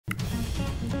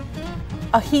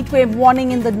A heatwave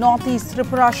warning in the northeast.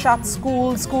 Tripura shut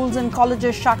schools. Schools and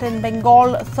colleges shut in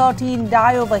Bengal. 13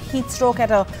 die over heat stroke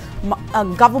at a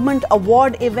government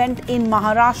award event in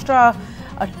Maharashtra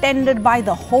attended by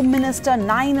the Home Minister.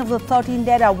 9 of the 13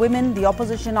 dead are women. The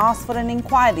opposition asked for an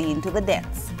inquiry into the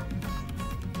deaths.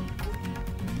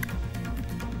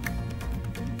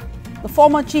 The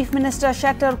former Chief Minister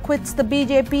Shettar quits the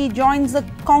BJP, joins the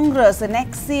Congress. An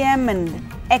ex-CM and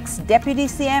ex-deputy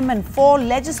CM and 4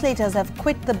 legislators have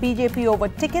quit the BJP over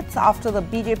tickets after the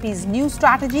BJP's new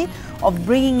strategy of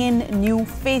bringing in new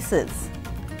faces.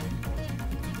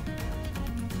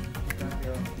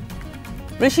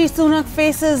 Rishi Sunak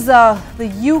faces the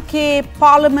UK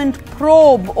Parliament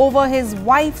probe over his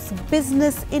wife's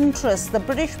business interests. The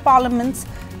British Parliament's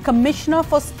Commissioner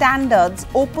for Standards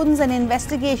opens an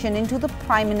investigation into the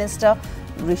Prime Minister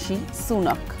Rishi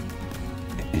Sunak.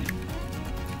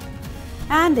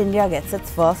 And India gets its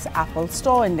first Apple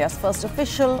store. India's first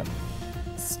official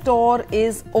store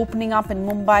is opening up in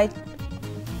Mumbai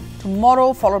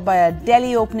tomorrow, followed by a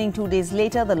Delhi opening 2 days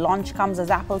later. The launch comes as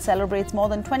Apple celebrates more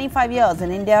than 25 years in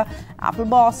India. Apple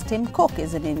boss Tim Cook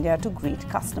is in India to greet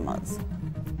customers.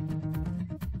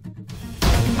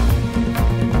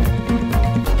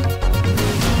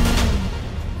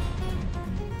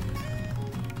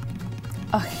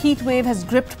 A heat wave has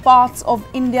gripped parts of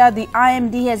India. The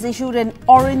IMD has issued an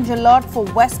orange alert for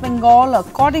West Bengal.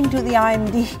 According to the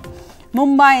IMD,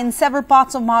 Mumbai and several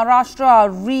parts of Maharashtra are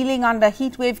reeling under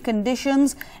heat wave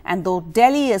conditions. And though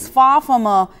Delhi is far from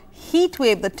a heat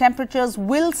wave, the temperatures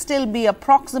will still be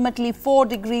approximately 4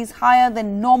 degrees higher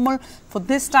than normal for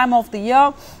this time of the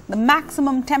year. The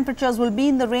maximum temperatures will be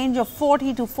in the range of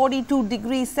 40 to 42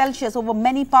 degrees Celsius over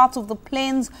many parts of the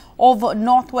plains of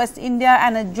northwest India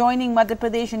and adjoining Madhya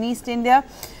Pradesh and East India.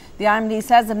 The IMD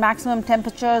says the maximum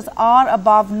temperatures are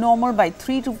above normal by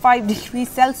 3 to 5 degrees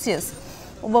Celsius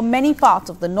over many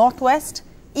parts of the northwest,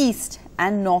 east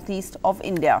and northeast of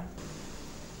India.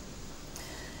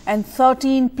 And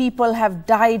 13 people have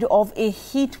died of a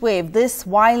heat wave. This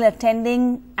while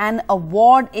attending an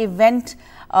award event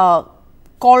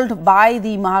called by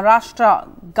the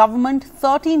Maharashtra government.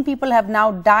 13 people have now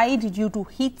died due to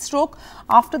heat stroke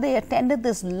after they attended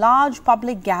this large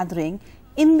public gathering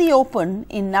in the open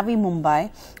in Navi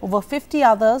Mumbai. Over 50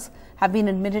 others have been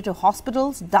admitted to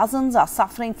hospitals. Dozens are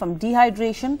suffering from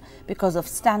dehydration because of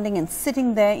standing and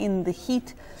sitting there in the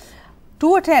heat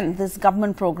to attend this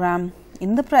government program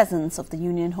in the presence of the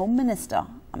Union Home Minister,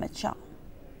 Amit Shah.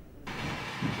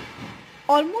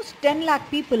 Almost 10 lakh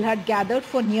people had gathered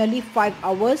for nearly 5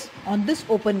 hours on this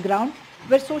open ground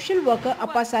where social worker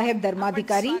Appasaheb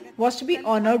Dharmadhikari was to be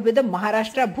honoured with the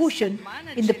Maharashtra Bhushan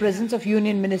in the presence of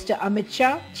Union Minister Amit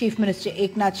Shah, Chief Minister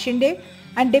Eknath Shinde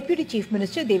and Deputy Chief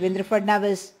Minister Devendra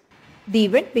Fadnavis. The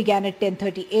event began at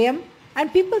 10:30 am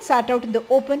and people sat out in the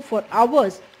open for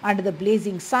hours under the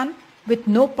blazing sun with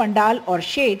no pandal or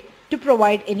shade to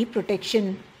provide any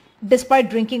protection. Despite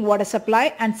drinking water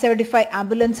supply and 75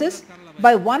 ambulances,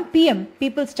 by 1 p.m.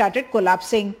 people started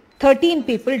collapsing. 13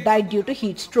 people died due to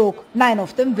heat stroke, 9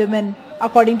 of them women.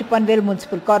 According to Panvel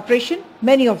Municipal Corporation,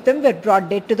 many of them were brought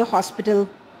dead to the hospital.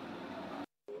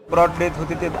 Broad death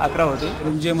होती थे 11 होते।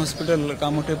 MGM hospital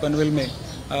Kamothe Panvel में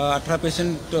 18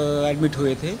 patient admit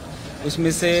हुए थे।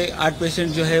 उसमें से 8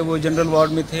 patient जो है वो जनरल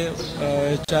वार्ड में थे,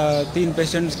 3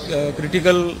 पेशेंट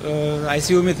क्रिटिकल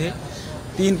आईसीयू में थे,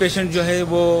 3 पेशेंट जो है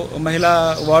वो महिला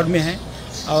वार्ड में हैं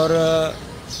और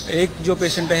एक जो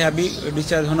पेशेंट है अभी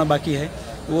डिस्चार्ज होना बाकी है।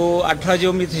 वो 18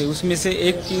 जो में थे उसमें से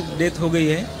एक की डेथ हो गई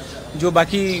है। जो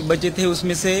बाकी बचे थे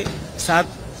उसमें से 7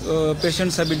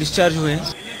 पेशेंट्स अभी डिस्चार्ज हुए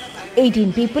हैं।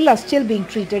 18 people are still being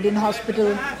treated in hospital.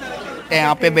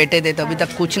 यहाँ पे बैठे थे तभी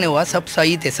तक कुछ नहीं हुआ, सब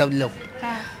सही थे सब लोग।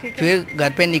 फिर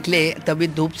घर पे निकले तभी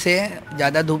धूप से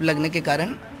ज़्यादा धूप लगने के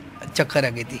कारण चक्कर आ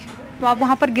गई थी। तो आप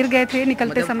वहाँ पर गिर गए थे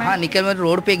निकलते समय? हाँ, निकल मैं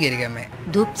रोड पे गिर गया मैं।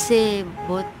 धूप से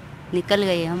बहुत निकल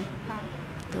गए हम,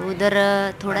 तो उधर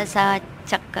थोड़ा सा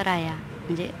चक्कर आया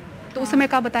मुझे। तो उस समय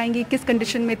क्या बताएंगी, किस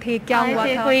कंडीशन में थे, क्या हुआ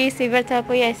था? कोई सीवियर था,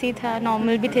 कोई ऐसी था,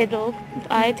 नॉर्मल भी थे लोग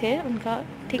आए थे, उनका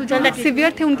ठीक। तो जो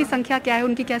सीवियर थे उनकी संख्या क्या है,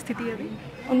 उनकी क्या स्थिति है अभी?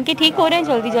 उनके ठीक हो रहे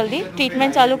हैं, जल्दी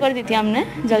ट्रीटमेंट चालू कर दी थी हमने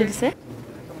जल्दी से।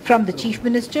 From the Chief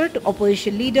Minister to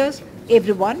opposition leaders,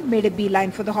 everyone made a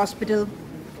beeline for the hospital.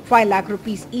 5 lakh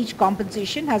rupees each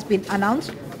compensation has been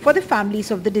announced for the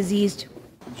families of the deceased.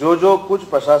 जो कुछ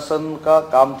प्रशासन का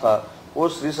काम था वो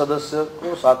श्री सदस्य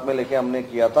को साथ में लेके हमने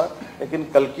किया था, लेकिन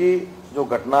कल की जो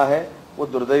घटना है वो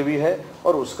दुर्दैवी है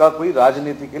और उसका कोई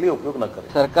राजनीति के लिए उपयोग न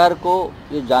करें। सरकार को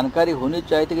ये जानकारी होनी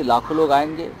चाहिए थी कि लाखों लोग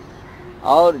आएंगे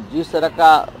और जिस तरह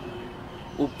का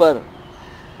ऊपर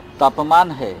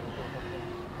तापमान है,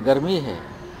 गर्मी है,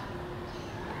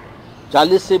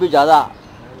 40 से भी ज़्यादा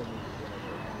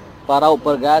पारा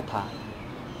ऊपर गया था।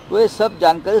 तो ये सब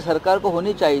जानकारी सरकार को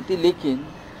होनी चाहिए थी, लेकिन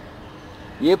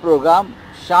ये प्रोग्राम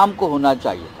शाम को होना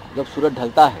चाहिए था जब सूरज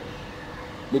ढलता है,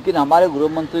 लेकिन हमारे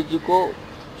गृह मंत्री जी को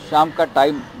शाम का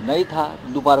टाइम नहीं था,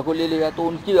 दोपहर को ले लिया, तो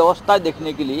उनकी व्यवस्था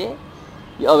देखने के लिए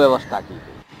ये अव्यवस्था की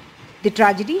गई। The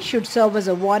tragedy should serve as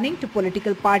a warning to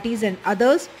political parties and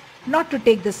others not to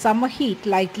take the summer heat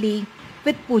lightly.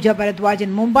 With Pooja Bharadwaj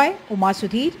in Mumbai, Uma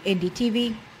Sudhir,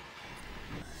 NDTV.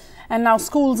 And now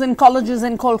schools and colleges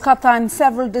in Kolkata and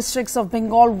several districts of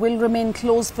Bengal will remain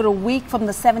closed for a week from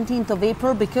the 17th of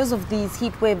April because of these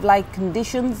heatwave-like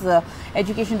conditions. The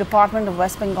Education Department of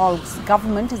West Bengal's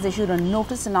government has issued a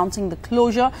notice announcing the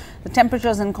closure. The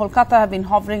temperatures in Kolkata have been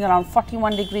hovering around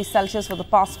 41 degrees Celsius for the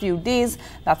past few days.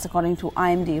 That's according to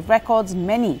IMD records.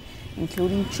 Many,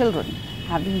 including children,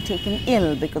 have been taken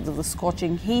ill because of the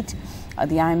scorching heat.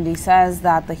 The IMD says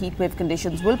that the heatwave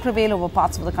conditions will prevail over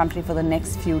parts of the country for the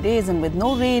next few days, and with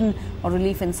no rain or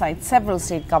relief in sight, several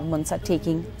state governments are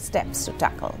taking steps to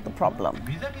tackle the problem.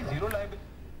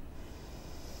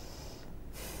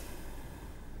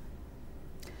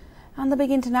 And the big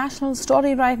international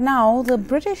story right now, the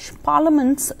British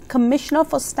Parliament's Commissioner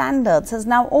for Standards has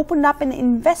now opened up an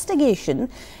investigation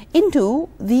into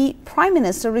the Prime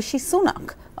Minister Rishi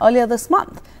Sunak earlier this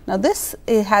month. Now, this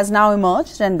has now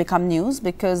emerged and become news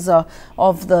because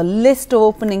of the list of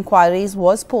open inquiries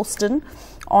was posted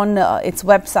on its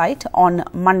website on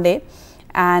Monday.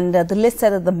 And the list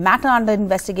said that the matter under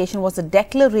investigation was a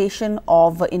declaration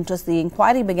of interest. The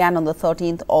inquiry began on the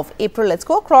 13th of April. Let's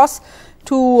go across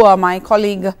to my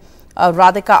colleague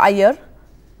Radhika Iyer,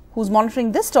 who's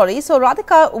monitoring this story. So,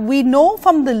 Radhika, we know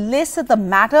from the list that the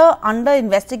matter under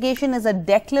investigation is a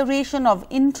declaration of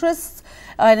interests.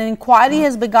 An inquiry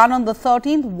has begun on the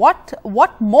 13th.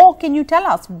 What more can you tell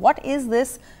us? What is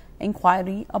this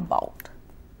inquiry about?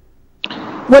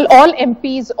 Well, all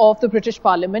MPs of the British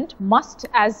Parliament must,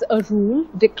 as a rule,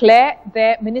 declare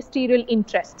their ministerial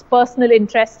interests, personal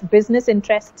interests, business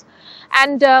interests.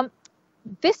 And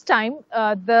this time,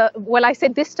 I say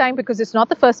this time because it's not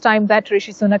the first time that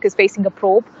Rishi Sunak is facing a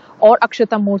probe, or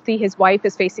Akshata Murthy, his wife,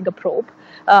 is facing a probe,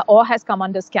 or has come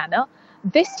under scanner.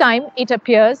 This time, it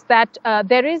appears that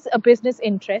there is a business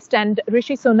interest, and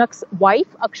Rishi Sunak's wife,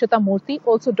 Akshata Murthy,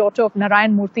 also daughter of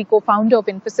Narayan Murthy, co-founder of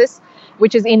Infosys,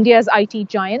 which is India's IT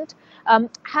giant,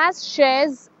 has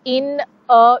shares in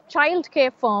a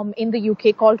childcare firm in the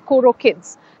UK called Coro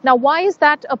Kids. Now, why is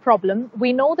that a problem?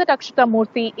 We know that Akshata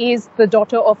Murthy is the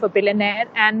daughter of a billionaire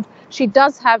and she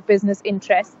does have business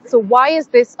interests. So why is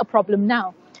this a problem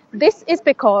now? This is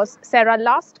because, Sarah,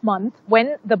 last month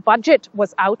when the budget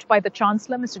was out by the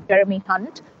Chancellor, Mr. Jeremy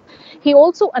Hunt, he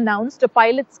also announced a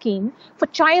pilot scheme for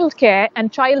childcare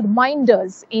and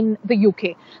childminders in the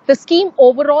UK. The scheme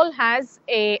overall has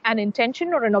an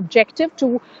intention or an objective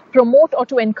to promote or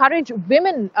to encourage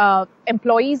women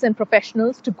employees and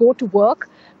professionals to go to work.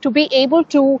 To be able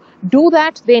to do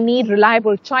that, they need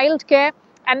reliable childcare.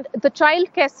 And the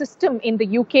childcare system in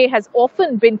the UK has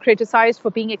often been criticized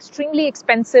for being extremely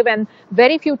expensive and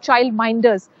very few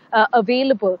childminders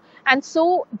available. And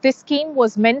so this scheme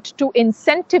was meant to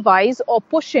incentivize or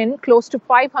push in close to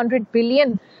 500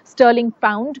 billion sterling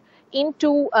pound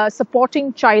into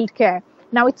supporting childcare.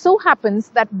 Now, it so happens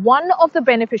that one of the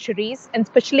beneficiaries, and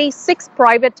especially 6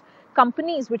 private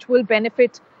companies which will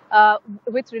benefit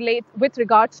with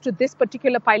regards to this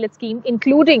particular pilot scheme,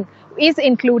 including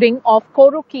of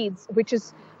Coro Kids, which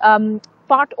is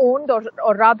part owned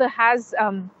or rather has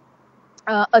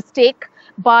a stake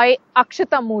by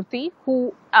Akshata Murthy,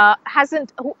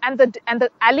 and the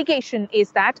allegation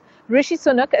is that Rishi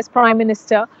Sunak, as Prime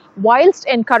Minister, whilst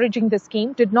encouraging the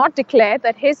scheme, did not declare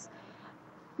that his,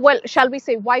 well, shall we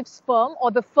say, wife's firm or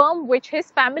the firm which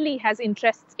his family has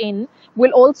interests in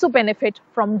will also benefit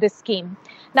from this scheme.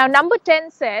 Now, number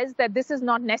 10 says that this is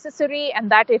not necessary and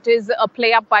that it is a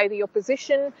play up by the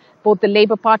opposition, both the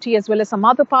Labour Party as well as some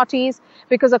other parties,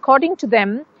 because according to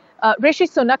them, Rishi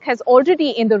Sunak has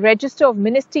already in the register of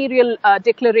ministerial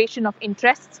declaration of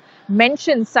interests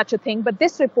mentioned such a thing, but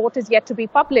this report is yet to be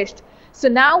published. So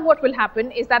now what will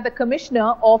happen is that the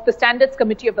Commissioner of the Standards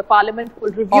Committee of the Parliament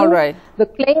will review the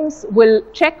claims, will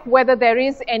check whether there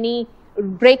is any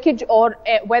breakage or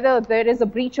whether there is a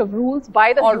breach of rules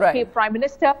by the UK Prime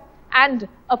Minister, and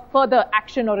a further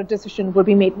action or a decision will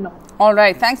be made known. All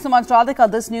right. Thanks so much,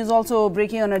 Radhika. This news also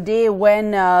breaking on a day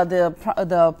when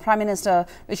the Prime Minister,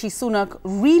 Rishi Sunak,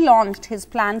 relaunched his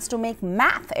plans to make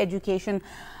math education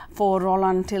for all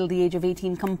until the age of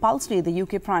 18 compulsory. The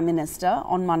UK Prime Minister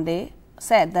on Monday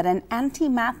said that an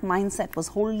anti-math mindset was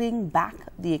holding back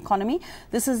the economy.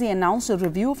 This is, he announced a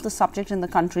review of the subject in the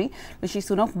country. Rishi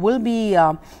Sunak will be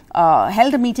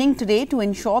held a meeting today to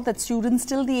ensure that students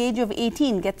till the age of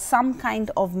 18 get some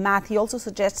kind of math. He also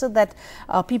suggested that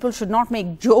people should not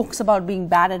make jokes about being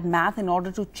bad at math in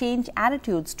order to change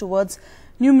attitudes towards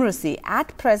numeracy.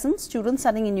 At present, students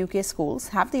studying in UK schools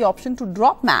have the option to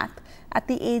drop math at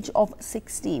the age of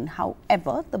 16.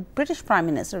 However, the British Prime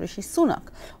Minister Rishi Sunak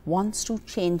wants to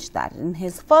change that. In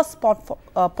his first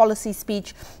policy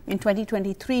speech in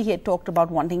 2023, he had talked about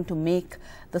wanting to make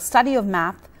the study of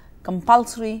math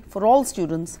compulsory for all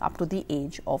students up to the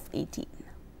age of 18.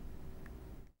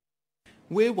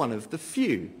 We're one of the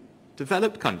few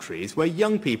developed countries where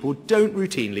young people don't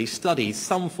routinely study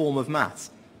some form of maths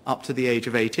up to the age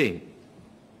of 18.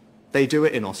 They do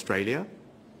it in Australia,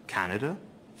 Canada,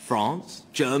 France,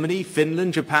 Germany,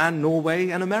 Finland, Japan, Norway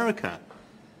and America.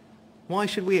 Why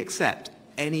should we accept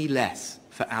any less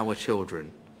for our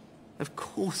children? Of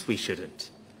course we shouldn't.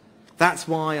 That's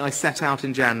why I set out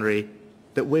in January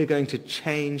that we're going to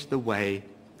change the way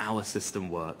our system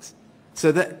works,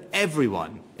 so that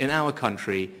everyone in our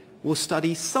country will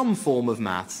study some form of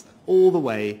maths all the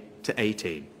way to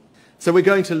 18. So we're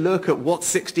going to look at what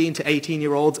 16 to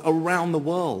 18-year-olds around the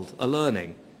world are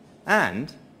learning,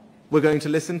 and we're going to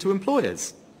listen to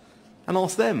employers and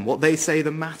ask them what they say the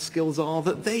math skills are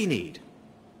that they need.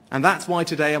 And that's why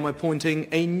today I'm appointing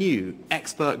a new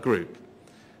expert group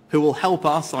who will help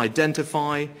us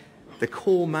identify the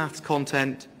core maths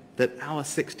content that our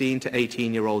 16 to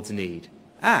 18-year-olds need,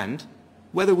 and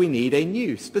whether we need a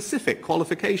new specific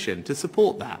qualification to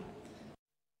support that.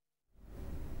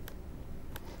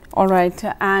 All right,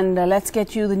 and let's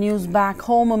get you the news back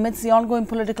home. Amidst the ongoing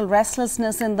political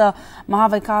restlessness in the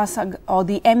Mahavikas or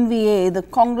the MVA, the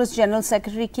Congress General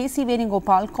Secretary K.C.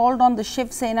 Venugopal called on the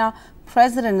Shiv Sena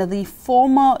President, the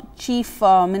former Chief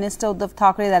Minister Uddhav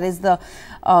Thackeray, that is the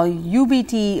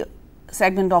UBT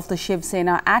segment of the Shiv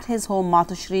Sena, at his home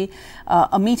Matushri,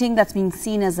 a meeting that's being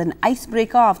seen as an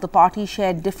icebreaker after the party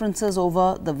shared differences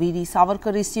over the V.D.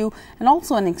 Savarkar issue and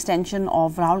also an extension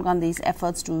of Rahul Gandhi's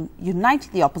efforts to unite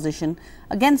the opposition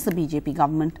against the BJP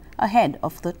government ahead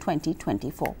of the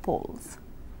 2024 polls.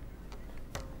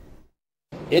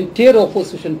 Entire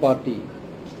opposition party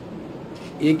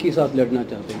एक ही साथ लड़ना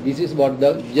चाहते हैं. This is what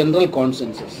the general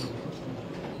consensus.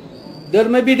 There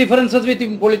may be differences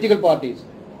within political parties.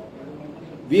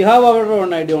 We have our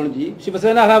own ideology, Shiv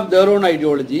Sena have their own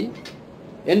ideology,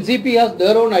 NCP has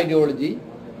their own ideology,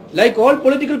 like all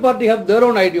political parties have their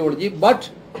own ideology, but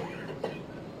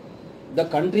the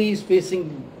country is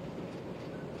facing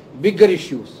bigger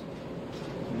issues.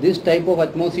 This type of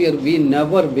atmosphere we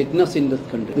never witnessed in this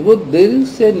country. So there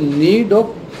is a need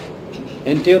of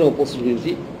entire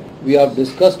opposition. We have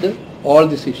discussed all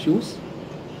these issues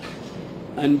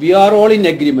and we are all in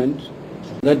agreement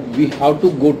that we have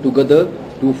to go together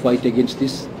to fight against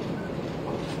these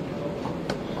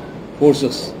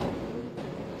forces.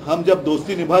 हम जब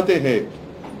दोस्ती निभाते हैं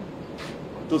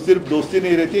तो सिर्फ दोस्ती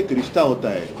नहीं रहती, एक रिश्ता होता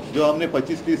है जो हमने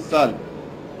 25-30 साल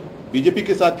बीजेपी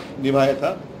के साथ निभाया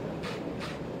था.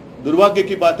 दुर्भाग्य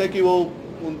की बात है कि वो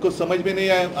उनको समझ में नहीं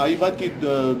आई बात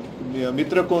कि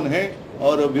मित्र कौन है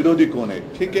और विरोधी कौन है.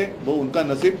 ठीक है, वो उनका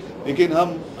नसीब, लेकिन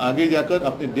हम आगे जाकर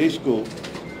अपने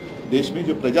देश में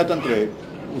जो प्रजातंत्र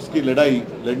है उसकी लड़ाई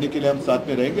लड़ने के लिए हम साथ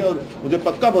में रहेंगे. और मुझे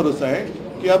पक्का भरोसा है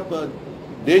कि अब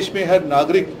देश में हर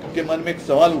नागरिक के मन में एक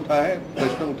सवाल उठा है,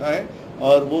 प्रश्न उठा है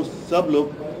और वो सब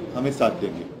लोग हमें साथ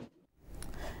देंगे.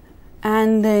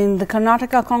 And in the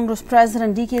Karnataka Congress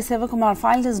President D.K. Sivakumar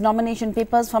filed his nomination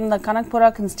papers from the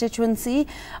Kanakpura constituency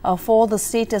for the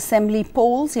State Assembly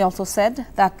polls. He also said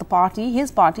that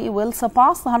his party will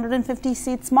surpass the 150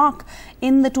 seats mark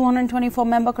in the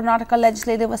 224-member Karnataka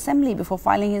Legislative Assembly. Before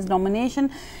filing his nomination,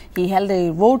 he held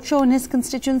a roadshow in his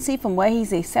constituency from where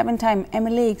he's a 7-time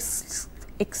MLA,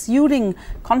 exuding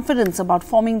confidence about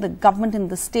forming the government in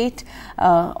the state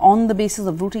on the basis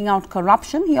of rooting out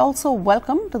corruption. He also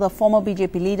welcomed the former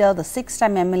BJP leader, the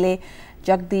 6-time MLA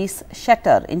Jagdish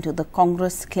Shettar, into the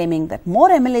Congress, claiming that more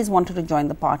MLAs wanted to join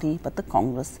the party, but the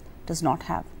Congress does not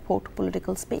have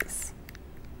political space.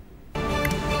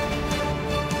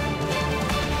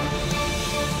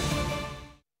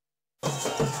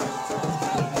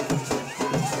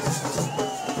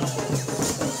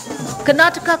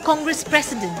 Karnataka Congress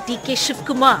President D.K.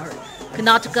 Shivkumar,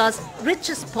 Karnataka's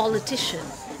richest politician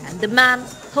and the man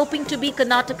hoping to be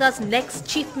Karnataka's next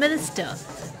Chief Minister,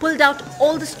 pulled out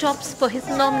all the stops for his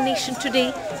nomination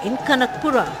today in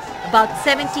Kanakpura, about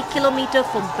 70 kilometers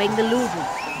from Bengaluru.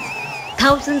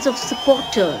 Thousands of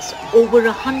supporters, over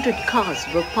 100 cars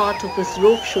were part of his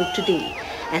roadshow today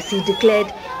as he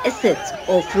declared assets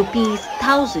of rupees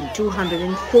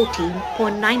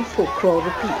 1,214.94 crore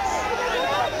rupees.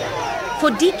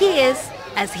 For DKS,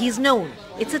 as he is known,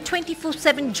 it's a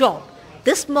 24/7 job.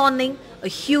 This morning, a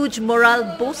huge morale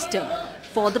booster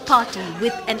for the party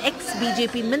with an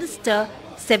ex-BJP minister,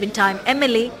 7-time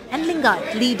MLA and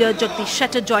Lingayat leader Jagdish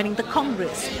Shettar joining the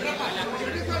Congress.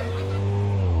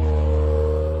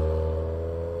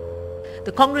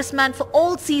 The congressman for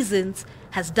all seasons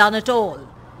has done it all,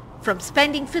 from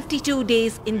spending 52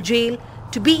 days in jail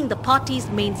to being the party's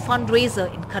main fundraiser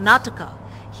in Karnataka.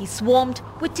 He swarmed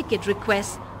with ticket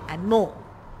requests and more.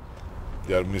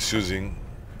 They are misusing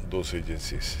those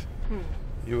agencies.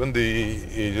 Even the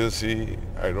agency,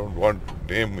 I don't want to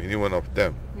name any one of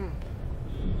them.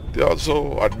 They also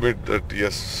admit that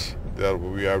yes,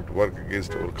 we have to work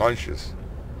against our conscience,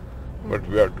 but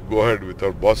we have to go ahead with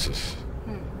our bosses.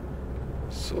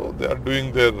 So they are doing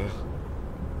their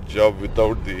job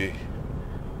without the,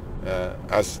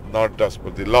 not as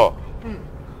per the law.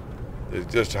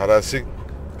 It's just harassing.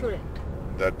 Correct.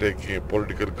 They are taking a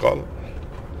political call.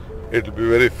 It will be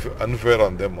very unfair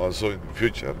on them also in the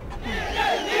future.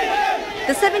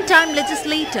 The 7-time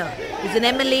legislator is an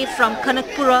MLA from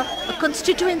Kanakpura, a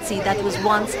constituency that was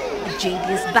once a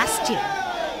JDS bastion.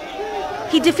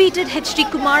 He defeated H.D.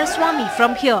 Kumaraswamy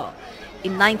from here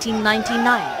in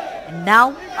 1999. And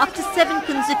now, after 7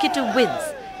 consecutive wins,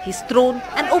 he's thrown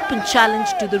an open challenge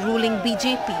to the ruling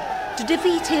BJP to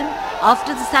defeat him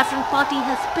after the Saffron Party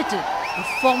has pitted a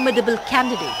formidable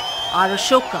candidate, R.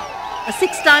 Ashoka, a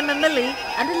 6-time MLA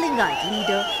and a Lingayat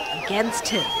leader, against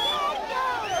him.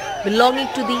 Belonging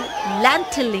to the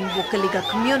land-tilling Vokaliga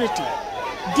community,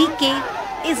 DK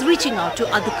is reaching out to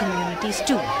other communities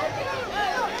too.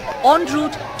 En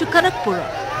route to Kanakpura,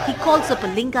 he calls up a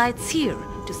Lingayat seer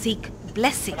to seek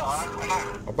blessings.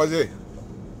 Appaji,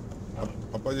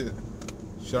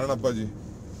 Sharan Appaji.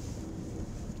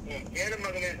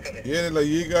 ಏನಿಲ್ಲ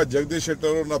ಈಗ ಜಗದೀಶ್ ಶೆಟ್ಟರ್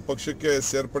ಅವರು ನಾ ಪಕ್ಷಕ್ಕೆ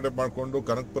ಸೇರ್ಪಡೆ ಮಾಡಿಕೊಂಡು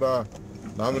Kanakapura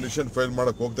nomination file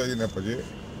ಮಾಡಕ್ಕೆ ಹೋಗ್ತಾ ಇದ್ದೀನಿ ಅಪ್ಪಾಜಿ.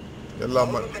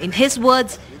 In his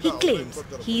words, he claims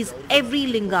he is every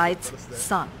Lingayat's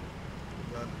son.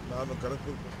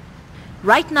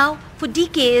 Right now, for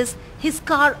DKS, his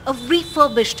car of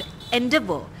refurbished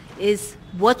Endeavour is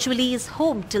virtually his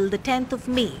home till the 10th of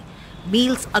May.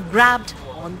 Meals are grabbed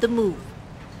on the move.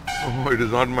 Oh, it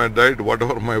is not my diet.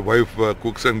 Whatever my wife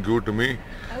cooks and gives to me,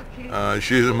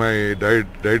 she is my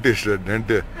dietist.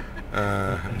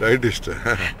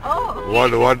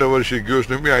 Whatever she gives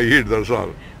to me, I eat. That's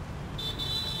all.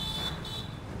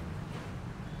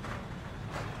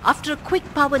 After a quick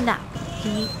power nap,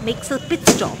 he makes a pit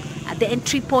stop at the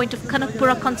entry point of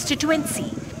Kanakpura constituency,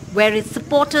 where his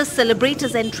supporters celebrate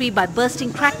his entry by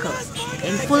bursting crackers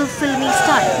in full filmy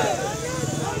style.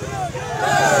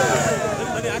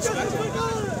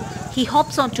 He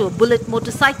hops onto a bullet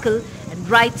motorcycle and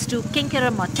rides to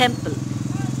Kenkarama temple.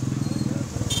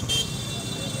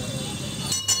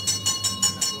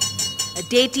 A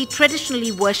deity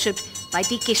traditionally worshipped by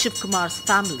DK Shivkumar's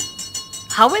family.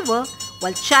 However,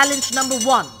 while challenge number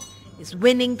 1 is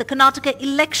winning the Karnataka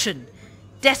election,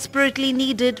 desperately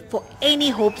needed for any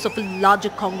hopes of a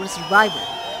larger Congress revival,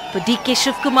 for DK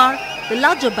Shivkumar, the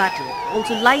larger battle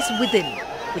also lies within,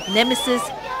 with nemesis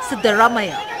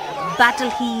Siddaramaiah, a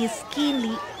battle he is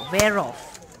keenly aware of.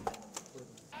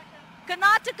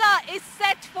 Karnataka is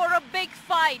set for a big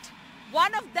fight.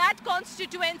 One of that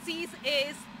constituencies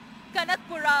is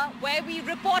Kanakpura, where we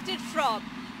reported from.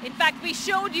 In fact, we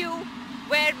showed you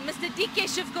where Mr. DK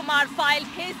Shivkumar filed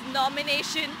his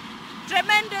nomination.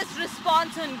 Tremendous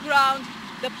response on ground.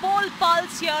 The poll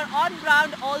pulse here on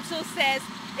ground also says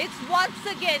it's once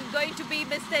again going to be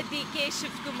Mr. DK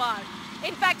Shivkumar.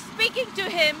 In fact, speaking to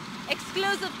him,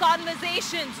 exclusive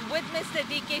conversations with Mr.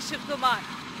 DK Shivkumar.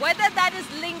 Whether that is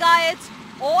Lingayats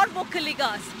or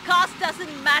Vokaligas, caste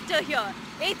doesn't matter here.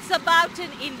 It's about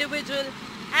an individual,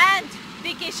 and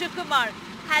DK Shivkumar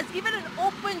has given an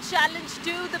open challenge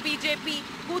to the BJP,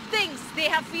 who thinks they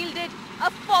have fielded a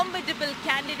formidable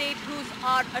candidate who's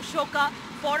R. Ashoka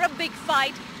for a big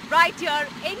fight right here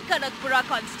in Kanakpura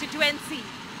constituency.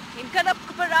 In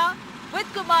Kanakpura, with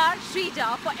Kumar Shrija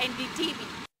for NDTV.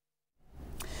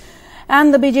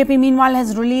 And the BJP meanwhile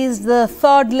has released the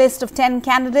third list of 10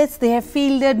 candidates. They have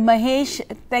fielded Mahesh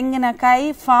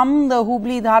Tenganakai from the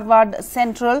Hubli-Dharwad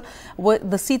Central.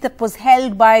 The seat that was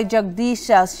held by Jagdish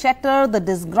Shettar. The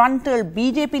disgruntled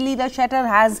BJP leader Shettar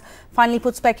has finally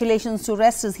put speculations to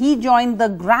rest as he joined the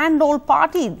grand old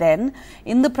party then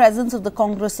in the presence of the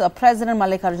Congress President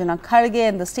Mallikarjuna Kharge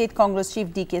and the State Congress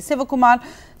Chief D.K. Sivakumar.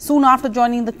 Soon after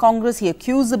joining the Congress, he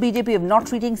accused the BJP of not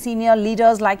treating senior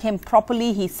leaders like him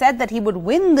properly. He said that he would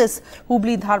win this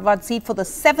Hubli-Dharwad seat for the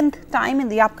 7th time in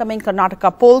the upcoming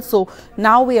Karnataka poll. So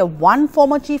now we have one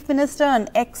former Chief Minister, an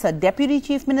ex-Deputy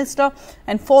Chief Minister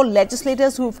and 4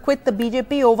 legislators who have quit the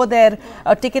BJP over their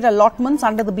ticket allotments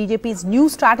under the BJP's new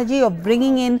strategy of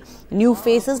bringing in new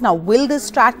faces. Now, will this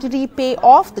strategy pay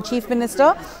off? The Chief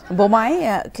Minister,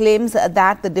 Bommai, claims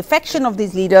that the defection of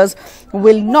these leaders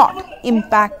will not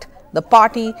impact the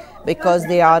party because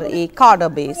they are a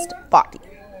cadre-based party.